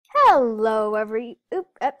Hello everybody,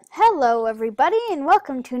 and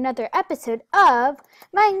welcome to another episode of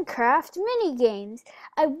Minecraft Minigames.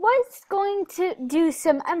 I was going to do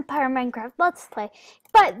some Empire Minecraft Let's Play,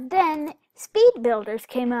 but then Speed Builders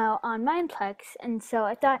came out on Mineplex, and so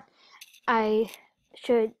I thought I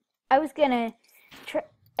thought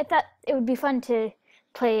it would be fun to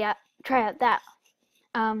try out that.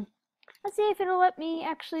 Let's see if it'll let me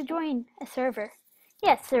actually join a server.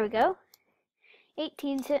 Yes, there we go.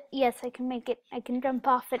 18, so yes, I can make it. I can jump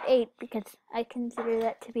off at 8 because I consider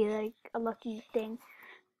that to be like a lucky thing.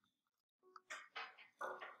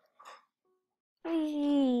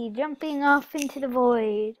 Whee! Jumping off into the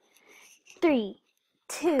void. 3,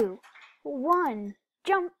 2, 1,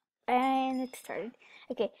 jump, and it started.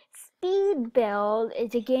 Okay, Speed Build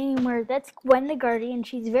is a game where that's Gwen the Guardian.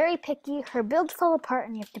 She's very picky. Her builds fall apart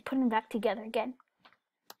and you have to put them back together again.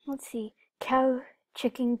 Let's see. Cow,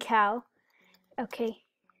 chicken, cow. Okay.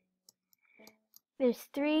 There's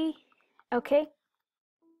 3. Okay.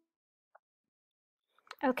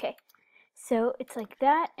 Okay. So it's like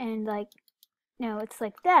that, and no, it's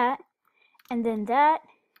like that, and then that,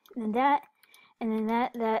 and then that, and then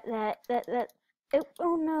that.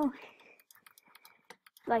 Oh no.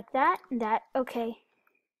 Like that, and that. Okay.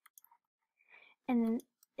 And then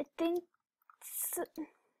I think,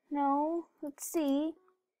 no, let's see.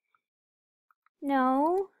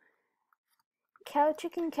 No. Cow,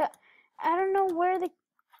 chicken, cow. I don't know where the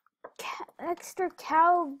extra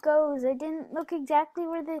cow goes. I didn't look exactly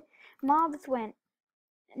where the mobs went.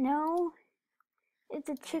 No. It's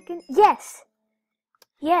a chicken. Yes!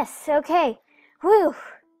 Yes, okay. Whew!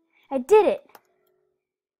 I did it!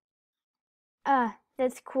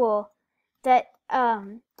 That's cool. That,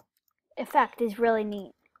 effect is really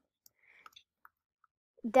neat.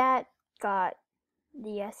 That got,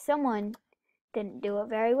 yes, someone didn't do it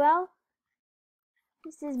very well.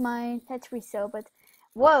 This is mine. That's reso, but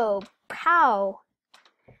whoa, pow!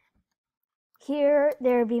 Here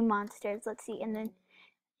there be monsters. Let's see, and then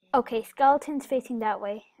okay, skeletons facing that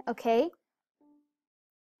way. Okay.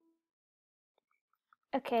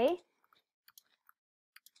 Okay.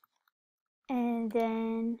 And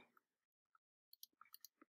then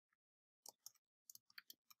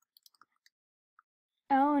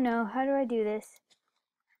oh no, how do I do this?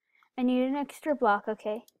 I need an extra block,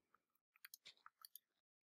 okay.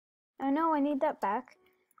 Oh no, I need that back.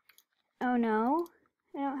 Oh no,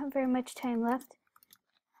 I don't have very much time left.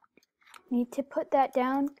 Need to put that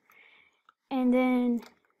down. And then,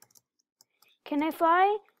 can I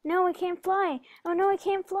fly? No, I can't fly. Oh no, I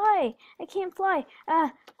can't fly. I can't fly.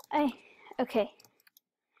 Okay.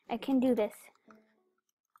 I can do this.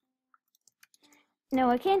 No,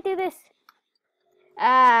 I can't do this.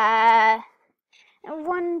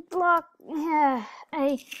 One block.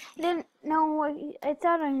 I didn't know. I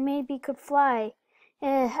thought I maybe could fly.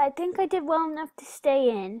 I think I did well enough to stay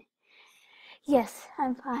in. Yes,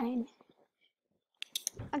 I'm fine.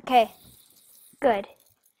 Okay, good.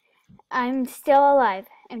 I'm still alive.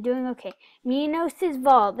 I'm doing okay. Minos'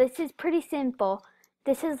 Vault. This is pretty simple.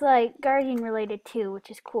 This is like Guardian related too,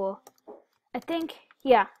 which is cool. I think,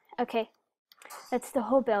 yeah, okay. That's the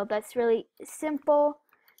whole build. That's really simple.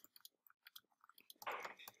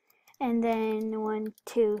 And then 1,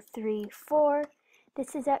 2, 3, 4.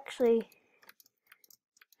 This is actually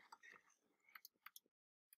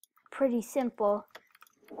pretty simple.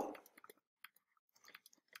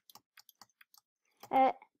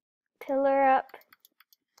 Pillar up.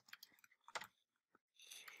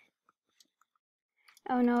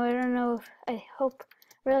 Oh no, I don't know if I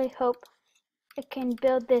really hope I can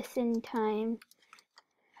build this in time.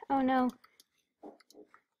 Oh no.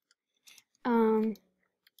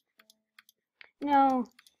 No.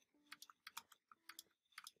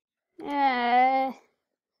 That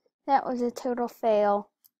was a total fail.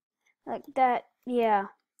 Like that, yeah.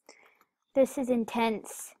 This is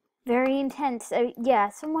intense. Very intense. Yeah,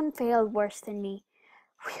 someone failed worse than me.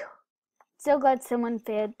 Whew. So glad someone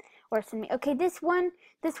failed worse than me. Okay, this one's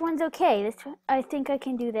okay. I think I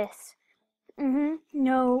can do this.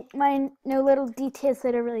 No little details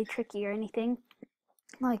that are really tricky or anything.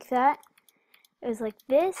 Like that. It was like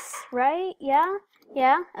this, right? Yeah?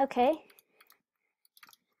 Yeah? Okay.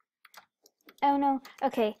 Oh no.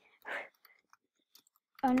 Okay.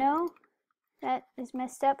 Oh no. That is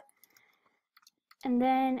messed up. And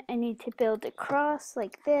then I need to build a cross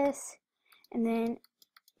like this. And then,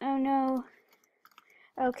 oh no.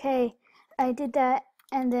 Okay, I did that.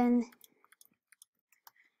 And then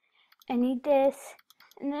I need this.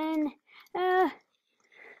 And then,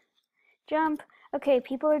 jump. Okay,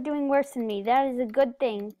 people are doing worse than me. That is a good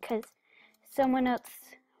thing, because someone else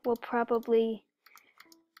will probably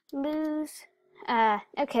lose.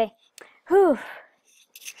 Okay. Whew.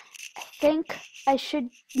 I think I should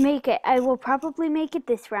make it. I will probably make it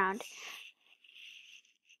this round.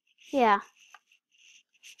 Yeah.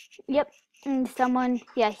 Yep. And someone,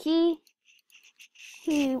 yeah, he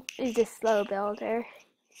is a slow builder.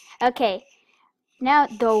 Okay. Now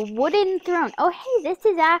the wooden throne. Oh, hey, this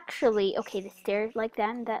is actually okay. The stairs like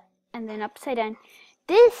that, and then upside down.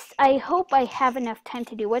 This, I hope I have enough time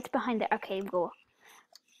to do. What's behind it? Okay, go.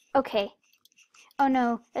 Okay. Oh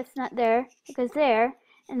no, that's not there. It goes there,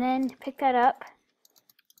 and then pick that up.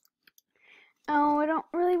 Oh, I don't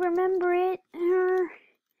really remember it.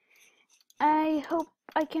 I hope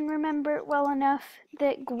I can remember it well enough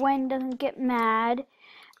that Gwen doesn't get mad.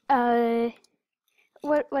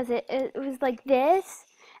 What was it? It was like this,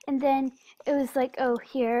 and then it was like, oh,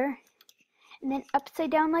 here, and then upside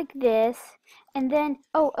down like this, and then,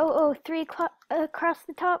 oh, three across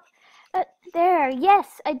the top. There,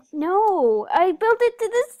 yes, I built it to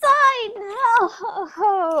the side.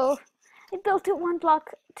 Oh, I built it one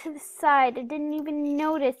block to the side. I didn't even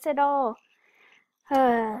notice at all.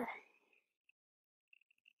 I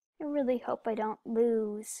really hope I don't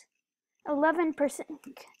lose. 11%.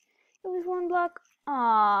 It was one block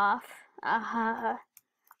off.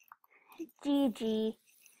 GG.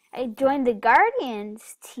 I joined the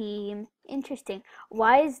Guardians team. Interesting.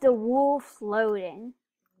 Why is the wool floating?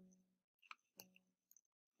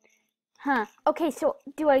 Huh. Okay, so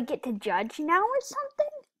do I get to judge now or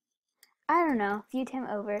something? I don't know. View time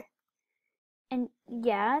over. And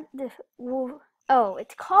yeah, the wool. Oh,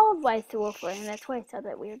 it's called Why is the wool floating? That's why I saw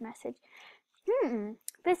that weird message.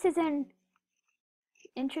 This is an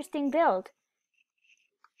interesting build.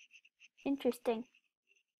 Interesting.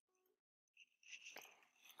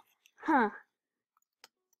 Huh.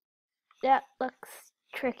 That looks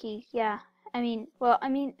tricky, yeah.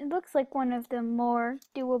 It looks like one of the more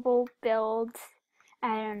doable builds.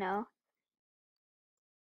 I don't know.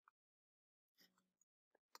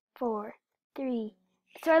 4, 3.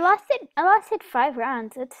 So I lasted 5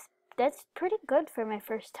 rounds. That's pretty good for my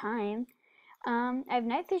first time. I have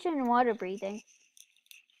night vision and water breathing.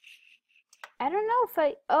 I don't know if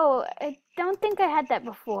I don't think I had that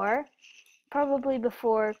before. Probably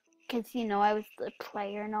before, because, I was the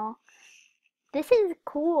player and all. This is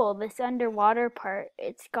cool, this underwater part.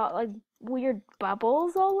 It's got like weird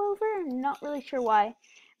bubbles all over. I'm not really sure why.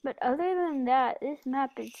 But other than that, this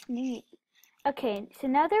map is neat. Okay, so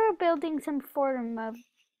now they were building some form of,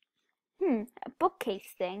 a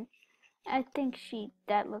bookcase thing. I think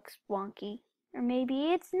that looks wonky. Or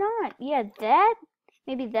maybe it's not. Yeah,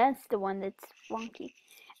 maybe that's the one that's wonky.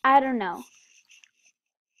 I don't know.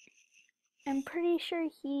 I'm pretty sure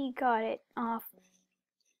he got it off.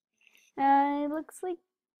 It looks like,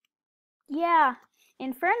 yeah,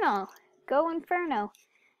 Inferno. Go Inferno.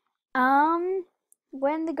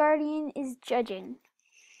 When the Guardian is judging.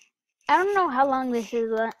 I don't know how long this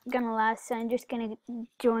is gonna last, so I'm just gonna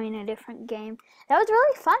join a different game. That was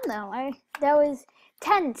really fun, though. That was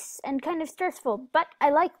tense and kind of stressful, but I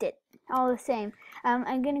liked it all the same.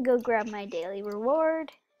 I'm gonna go grab my daily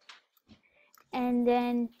reward, and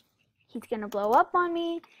then he's gonna blow up on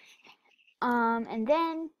me. And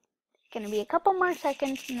then gonna be a couple more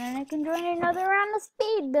seconds, and then I can join another round of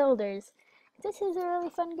Speed Builders. This is a really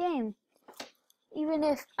fun game, even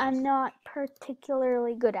if I'm not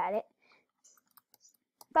particularly good at it.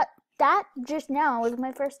 But that just now was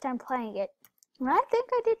my first time playing it. And I think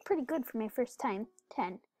I did pretty good for my first time.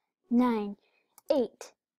 10, 9,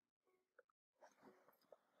 8.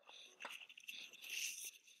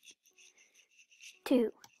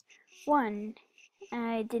 Two, 1.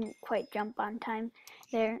 I didn't quite jump on time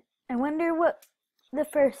there. I wonder what the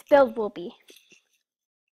first build will be.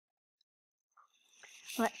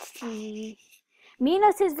 Let's see.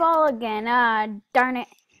 Minos' Vol again. Darn it.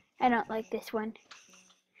 I don't like this one.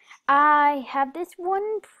 I have this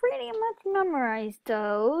one pretty much memorized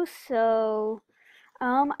though, so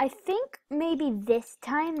I think maybe this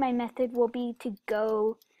time my method will be to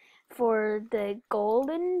go for the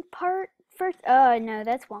golden part first. Oh no,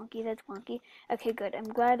 that's wonky, Okay, good. I'm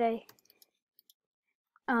glad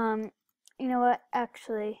you know what,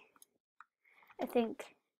 actually, I think,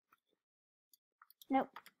 nope,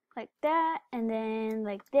 like that, and then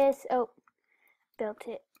like this. Oh, built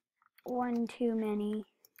it one too many.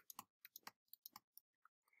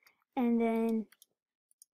 And then,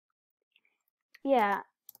 yeah,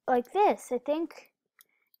 like this, I think,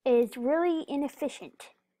 is really inefficient.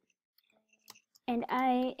 And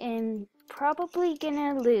I am probably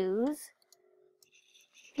gonna lose.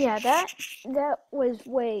 Yeah, that was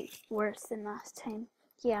way worse than last time.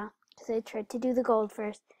 Yeah, because I tried to do the gold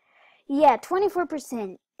first. Yeah,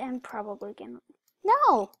 24%. am probably gonna...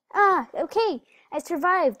 No! Okay. I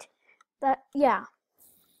survived. But, yeah.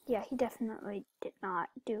 Yeah, he definitely did not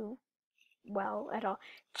do well at all.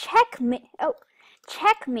 Checkmate. Oh,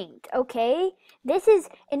 checkmate. Okay. This is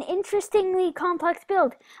an interestingly complex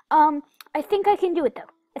build. I think I can do it, though.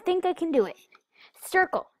 I think I can do it.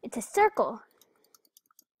 Circle. It's a circle.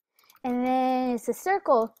 And then it's a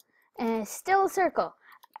circle. And it's still a circle.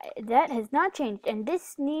 That has not changed. And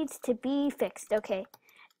this needs to be fixed. Okay.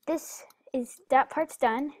 That part's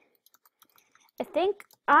done. I think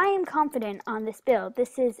I am confident on this build.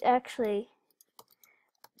 This is actually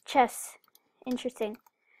chess. Interesting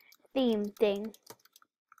theme thing.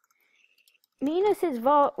 Minos'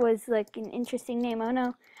 Vault was like an interesting name. Oh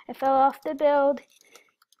no, I fell off the build.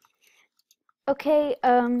 Okay,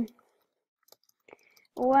 1,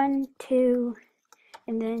 2,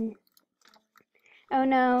 and then, oh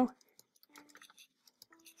no.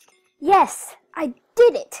 Yes, I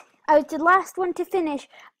did it. I was the last one to finish.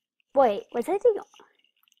 Wait,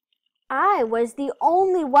 I was the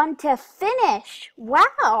only one to finish.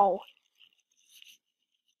 Wow.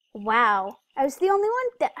 Wow. I was the only one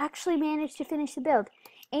that actually managed to finish the build.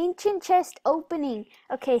 Ancient chest opening.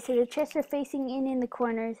 Okay, so the chests are facing in the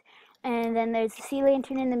corners, and then there's a sea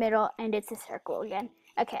lantern in the middle, and it's a circle again.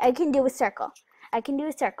 Okay, I can do a circle. I can do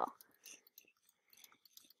a circle.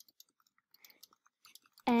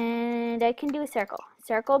 And I can do a circle.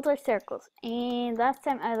 Circles are circles. And last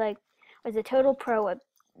time I was a total pro at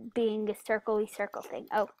being a circle-y circle thing.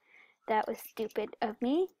 Oh, that was stupid of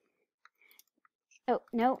me. Oh,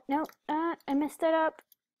 no, I messed that up.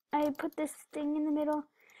 I put this thing in the middle.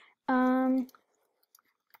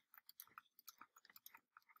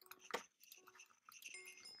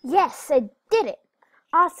 Yes, I did it.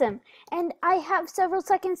 Awesome. And I have several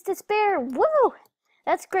seconds to spare. Woo!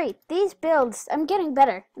 That's great. These builds, I'm getting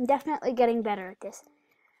better. I'm definitely getting better at this.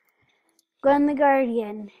 Glenn the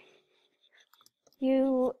Guardian.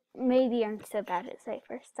 You maybe aren't so bad as I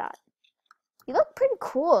first thought. You look pretty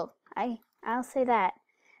cool. I'll say that.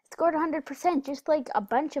 Scored 100%, just like a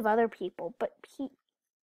bunch of other people, but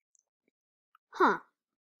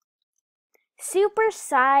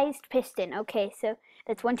Super-sized piston. Okay, so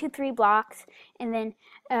that's 1, 2, 3 blocks, and then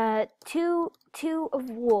two of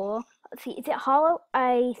wool. Let's see, is it hollow?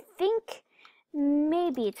 I think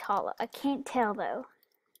maybe it's hollow. I can't tell though.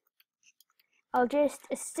 I'll just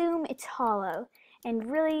assume it's hollow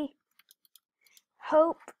and really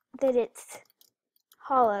hope that it's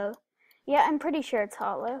hollow. Yeah, I'm pretty sure it's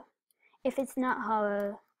hollow. If it's not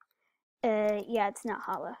hollow, yeah, it's not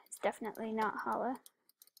hollow. It's definitely not hollow.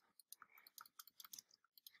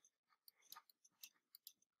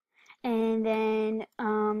 And then,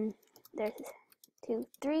 there's 2,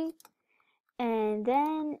 3, and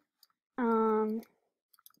then,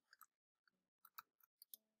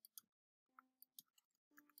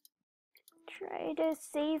 try to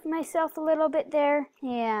save myself a little bit there.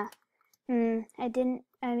 Yeah.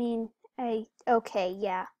 Okay,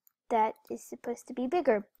 yeah. That is supposed to be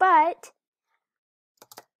bigger, but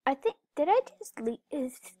I think, did I just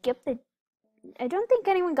skip the, I don't think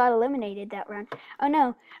anyone got eliminated that round. Oh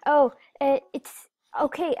no. Oh, it's,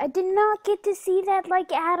 okay, I did not get to see that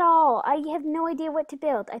like at all. I have no idea what to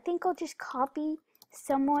build. I think I'll just copy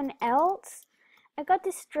someone else. I got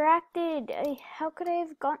distracted. How could I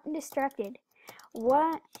have gotten distracted?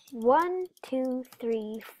 1, 2,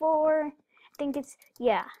 3, 4. I think it's,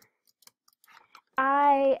 yeah.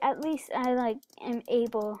 At least I am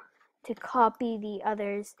able to copy the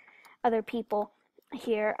other people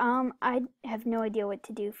here. I have no idea what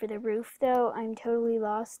to do for the roof though. I'm totally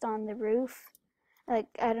lost on the roof. Like,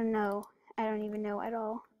 I don't know. I don't even know at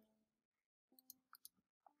all.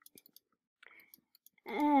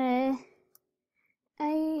 I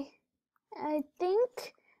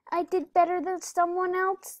think I did better than someone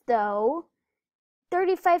else though.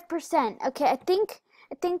 35%. Okay, I think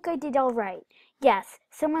I did all right. Yes,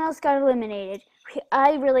 someone else got eliminated.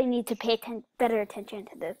 I really need to pay better attention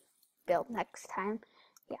to the build next time.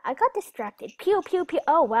 Yeah, I got distracted. Pew, pew, pew.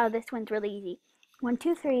 Oh, wow, this one's really easy. 1,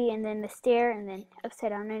 2, 3, and then the stair, and then upside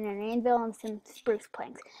down, and an anvil, and some spruce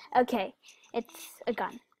planks. Okay, it's a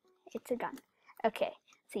gun. It's a gun. Okay,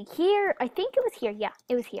 so here, I think it was here. Yeah,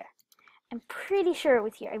 it was here. I'm pretty sure it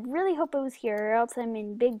was here. I really hope it was here, or else I'm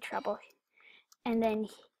in big trouble. And then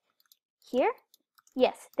here?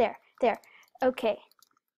 Yes, there. Okay.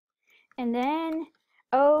 And then,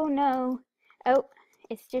 oh no. Oh,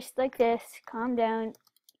 it's just like this. Calm down,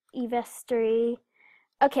 Evesthery.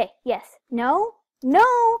 Okay, yes. No? No!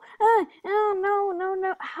 Oh,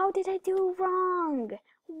 no. How did I do wrong?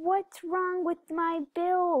 What's wrong with my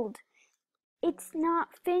build? It's not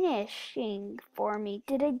finishing for me.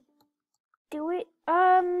 Did I do it?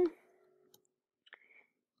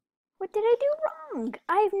 What did I do wrong?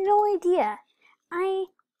 I have no idea. I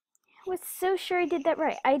was so sure I did that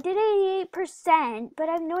right. I did 88%, but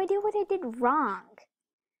I have no idea what I did wrong.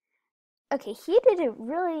 Okay, he did it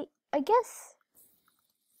really, I guess,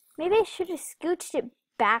 maybe I should have scooched it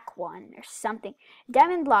back one or something.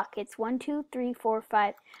 Diamond block, it's 1, 2, 3, 4,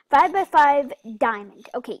 5. 5 by 5 diamond.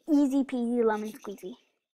 Okay, easy peasy lemon squeezy.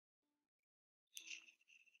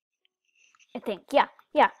 I think, yeah.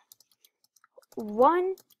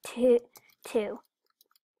 1, 2, 2.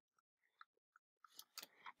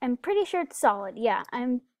 I'm pretty sure it's solid. Yeah,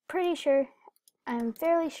 I'm fairly sure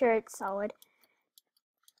it's solid.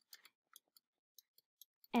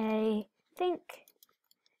 I think,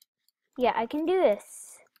 yeah, I can do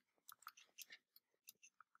this.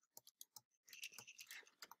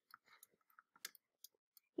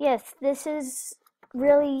 Yes, this is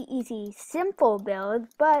really easy, simple build,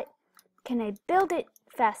 but can I build it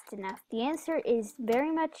fast enough? The answer is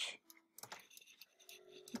very much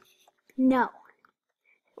no.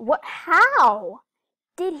 What? How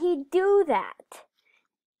did he do that?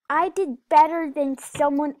 I did better than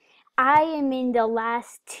someone. I am in the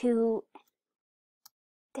last two.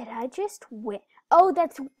 Did I just win? Oh,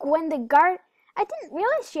 that's Gwen the guard. I didn't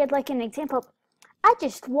realize she had like an example. I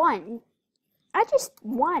just won. I just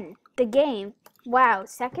won the game. Wow,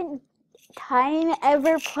 second time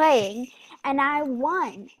ever playing, and I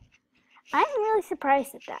won. I'm really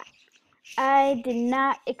surprised at that. I did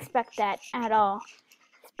not expect that at all.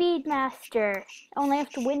 Speedmaster. Only have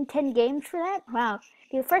to win 10 games for that? Wow.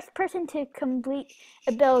 Be the first person to complete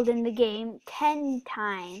a build in the game 10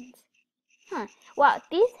 times. Huh. Wow,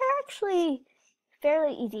 these are actually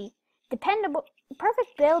fairly easy. Dependable.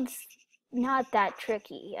 Perfect builds not that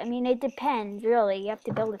tricky. I mean, it depends, really. You have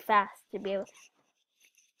to build it fast to be able.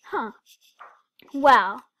 Huh.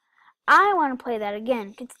 Wow. I want to play that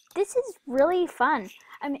again because this is really fun.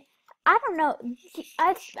 I mean, I don't know.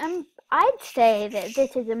 I'd say that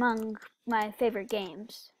this is among my favorite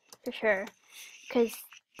games for sure because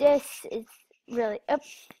this is really up.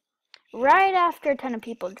 Right after a ton of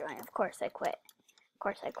people join, of course I quit.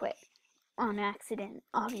 On accident,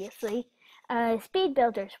 obviously. Speed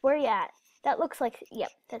builders, where you at? That looks like,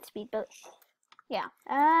 yep, that's speed build. Yeah,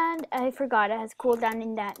 and I forgot it has cooldown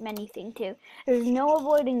in that many thing too. There's no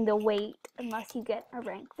avoiding the wait unless you get a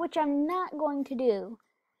rank, which I'm not going to do,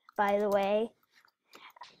 by the way.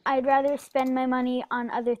 I'd rather spend my money on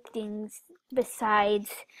other things besides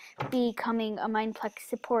becoming a Mineplex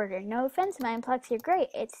supporter. No offense, Mineplex, you're great.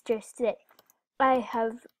 It's just that I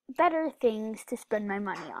have better things to spend my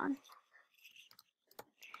money on.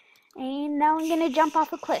 And now I'm gonna jump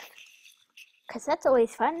off a cliff. Because that's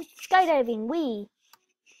always fun. Skydiving, wee!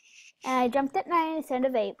 And I jumped at 9 instead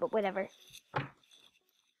of 8, but whatever.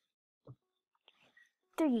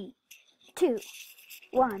 3, 2,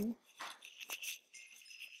 1.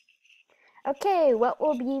 Okay, what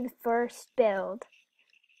will be the first build?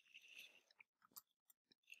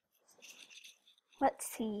 Let's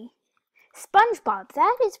see. SpongeBob,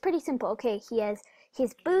 that is pretty simple. Okay, he has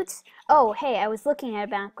his boots. Oh, hey, I was looking at it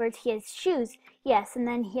backwards. He has shoes. Yes, and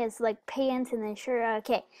then he has like pants and then shirt.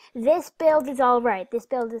 Okay, this build is all right. This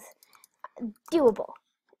build is doable.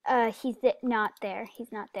 He's not there.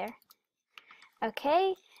 He's not there.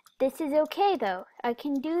 Okay, this is okay though. I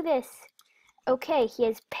can do this. Okay, he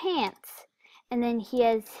has pants. And then he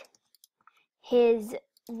has his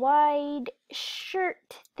wide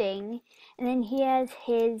shirt thing. And then he has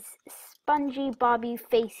his spongy bobby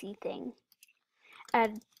facey thing. I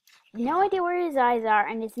have no idea where his eyes are,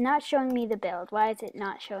 and it's not showing me the build. Why is it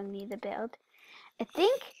not showing me the build? I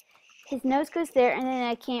think his nose goes there, and then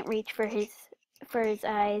I can't reach for his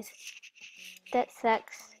eyes. That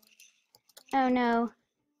sucks. Oh no.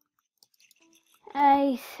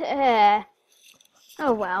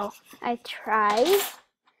 Oh well. I tried.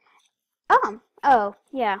 Oh,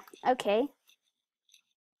 yeah. Okay.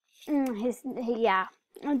 Yeah.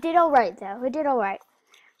 I did alright though. I did alright.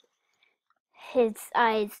 His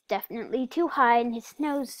eyes definitely too high, and his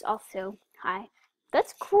nose also high.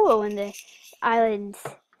 That's cool when the islands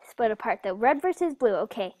split apart though. Red versus blue.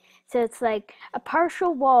 Okay, so it's like a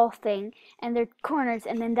partial wall thing, and they're corners,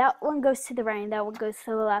 and then that one goes to the right, and that one goes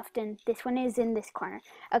to the left, and this one is in this corner.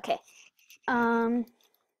 Okay.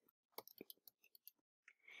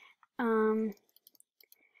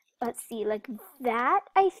 Let's see, like that,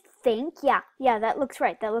 I think. Yeah, that looks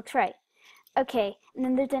right. That looks right. Okay, and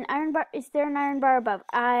then there's an iron bar. Is there an iron bar above?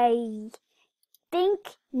 I think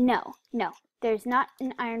no. There's not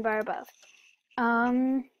an iron bar above.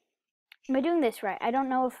 Am I doing this right? I don't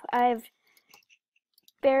know if I've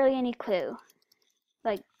barely any clue.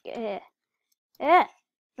 Like, let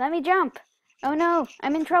me jump. Oh no,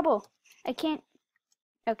 I'm in trouble. I can't.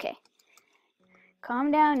 Okay.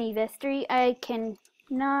 Calm down, Evesthery. I can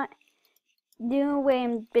not do away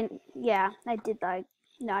and been. Yeah, I did like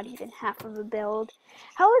not even half of a build.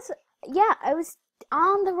 Yeah, I was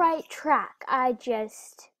on the right track. I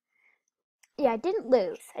didn't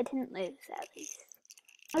lose. I didn't lose at least.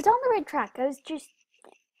 I was on the right track. I was just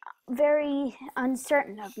very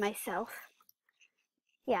uncertain of myself.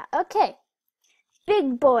 Yeah, okay.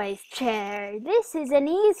 Big boy's chair. This is an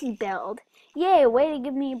easy build. Yay, way to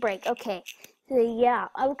give me a break. Okay. So, yeah,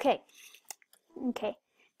 okay. Okay.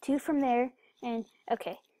 2 from there, and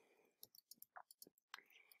okay.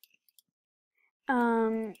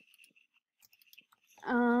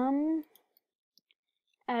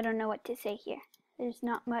 I don't know what to say here. There's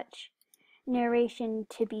not much narration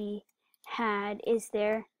to be had, is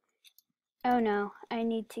there? Oh no, I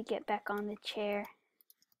need to get back on the chair.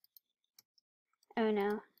 Oh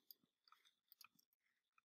no.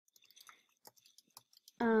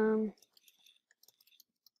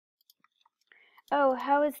 Oh,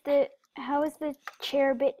 how is the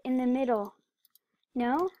chair bit in the middle?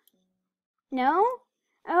 No? No?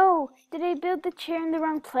 Oh, did I build the chair in the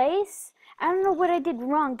wrong place? I don't know what I did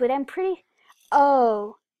wrong, but I'm pretty...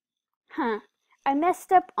 Oh. Huh. I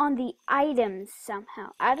messed up on the items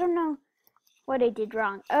somehow. I don't know what I did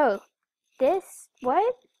wrong. Oh. This?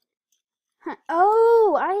 What? Huh.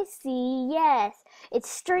 Oh, I see. Yes. It's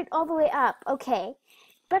straight all the way up. Okay.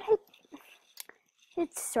 But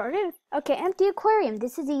it's sort of... Okay, empty aquarium.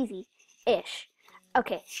 This is easy. Ish.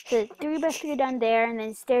 Okay, so 3x3 down there, and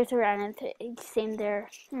then stairs around, and same there.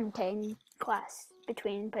 Okay, glass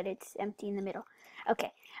between, but it's empty in the middle.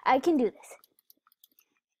 Okay, I can do this.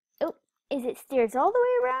 Oh, is it stairs all the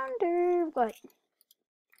way around, or what?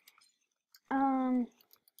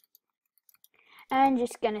 I'm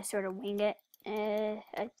just gonna sort of wing it. I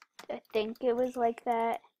think it was like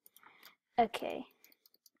that. Okay.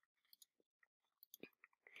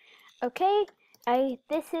 Okay,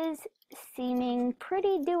 this is seeming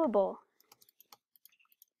pretty doable.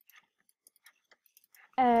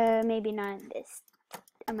 Maybe not in this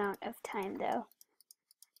amount of time though.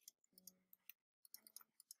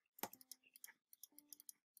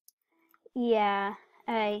 Yeah,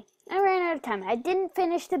 I ran out of time. I didn't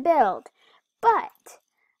finish the build, but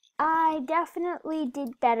I definitely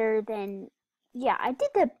did better than, yeah, I did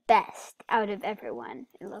the best out of everyone,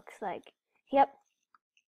 it looks like. Yep.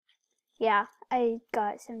 Yeah, I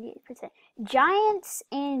got 78%. Giants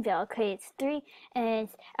Anvil. Okay, it's 3, and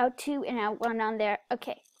it's out 2 and out 1 on there.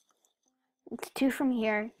 Okay. It's 2 from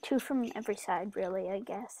here, 2 from every side, really, I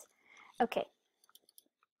guess. Okay.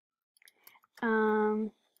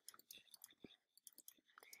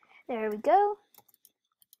 There we go.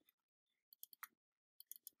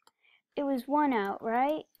 It was 1 out,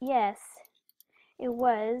 right? Yes, it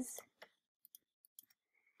was.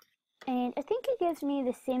 And I think it gives me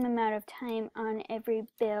the same amount of time on every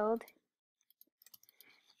build.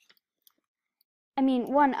 I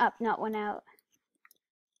mean, 1 up, not 1 out.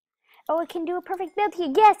 Oh, I can do a perfect build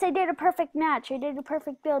here. Yes, I did a perfect match. I did a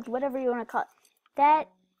perfect build, whatever you want to call it.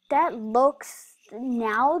 That looks,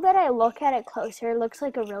 now that I look at it closer, it looks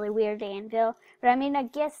like a really weird anvil. But I mean, I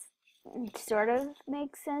guess it sort of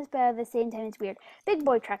makes sense, but at the same time, it's weird. Big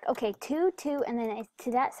boy truck. Okay, 2, 2, and then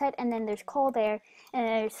to that side, and then there's coal there, and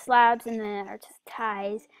there's slabs, and then there's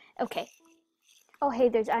ties. Okay. Oh, hey,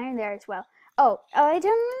 there's iron there as well. Oh, I don't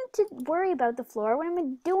need to worry about the floor. What am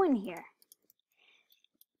I doing here?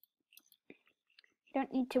 You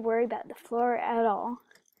don't need to worry about the floor at all.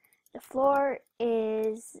 The floor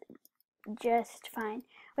is just fine.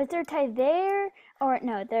 Was there a tie there? Or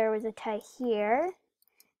no, there was a tie here,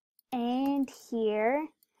 and here,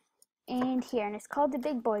 and here. And it's called the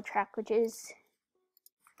big boy track, which is,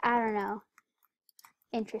 I don't know,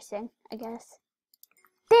 interesting, I guess.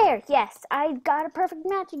 There, yes, I got a perfect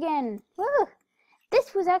match again. Woo!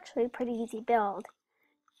 This was actually a pretty easy build.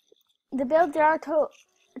 The builds are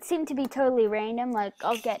seem to be totally random. Like,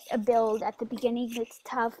 I'll get a build at the beginning that's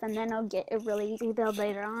tough, and then I'll get a really easy build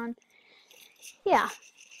later on. Yeah,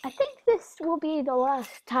 I think this will be the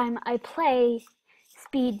last time I play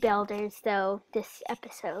speed builders, though, this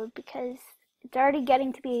episode, because it's already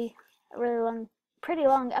getting to be a really long, pretty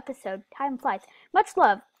long episode. Time flies. Much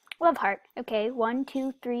love. Love heart. Okay, 1,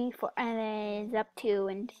 2, 3, 4, and then it's up 2,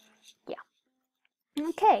 and yeah.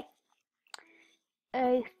 Okay.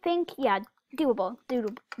 I think, yeah, doable.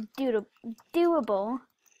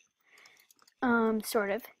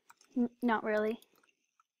 Sort of. Not really.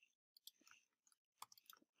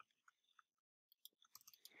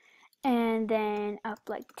 and then up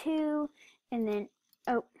like 2, and then,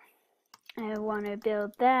 oh, I want to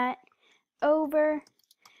build that over,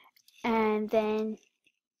 and then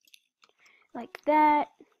like that.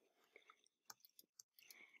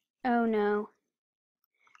 Oh no,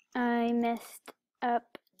 I messed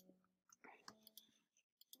up.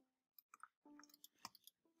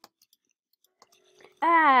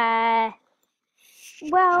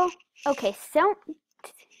 Well, okay, so,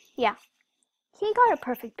 yeah, he got a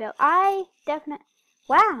perfect build. I definitely,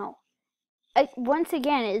 wow. Once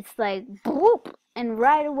again, it's like, boop, and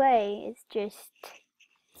right away, it's just,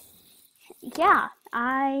 yeah,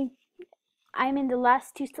 I'm in the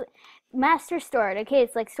last two, master stored. Okay,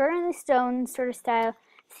 it's like stored in the stone sort of style.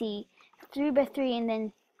 See, 3x3, and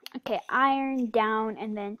then, okay, iron down,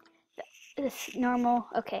 and then this normal,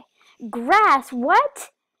 okay. Grass, what?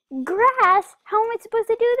 Grass? How am I supposed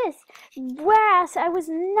to do this? Grass, I was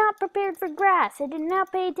not prepared for grass. I did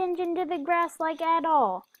not pay attention to the grass like at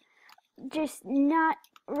all. Just not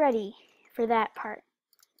ready for that part.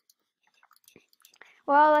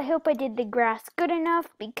 Well, I hope I did the grass good enough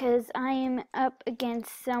because I am up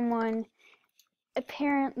against someone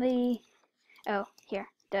apparently, oh, here,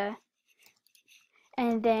 duh.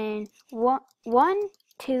 And then 1,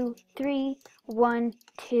 2, 3, 1,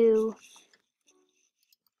 2.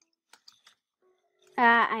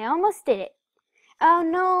 I almost did it. Oh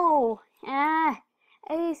no!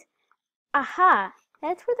 Aha!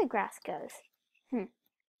 That's where the grass goes.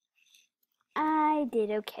 I did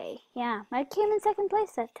okay. Yeah, I came in second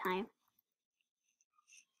place that time.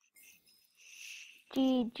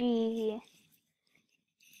 GG.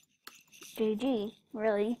 GG,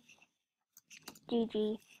 really.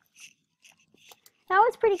 GG. That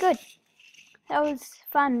was pretty good. That was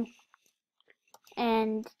fun.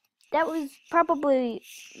 And that was probably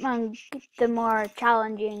among the more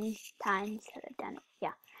challenging times that I've done it.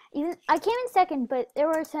 Yeah. Even I came in second, but there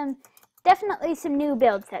were definitely some new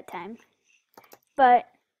builds that time. But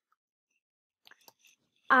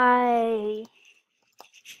I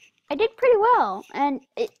did pretty well, and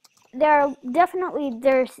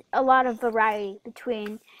there's a lot of variety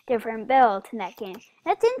between different builds in that game.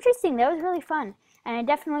 That's interesting. That was really fun, and I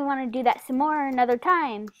definitely want to do that some more another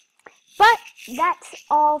time. But that's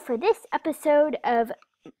all for this episode of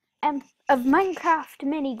Minecraft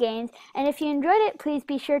mini games. And if you enjoyed it, please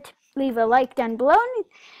be sure to leave a like down below,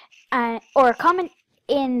 or a comment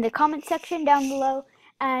in the comment section down below.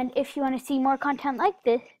 And if you want to see more content like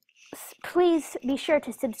this, please be sure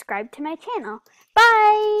to subscribe to my channel.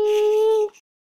 Bye!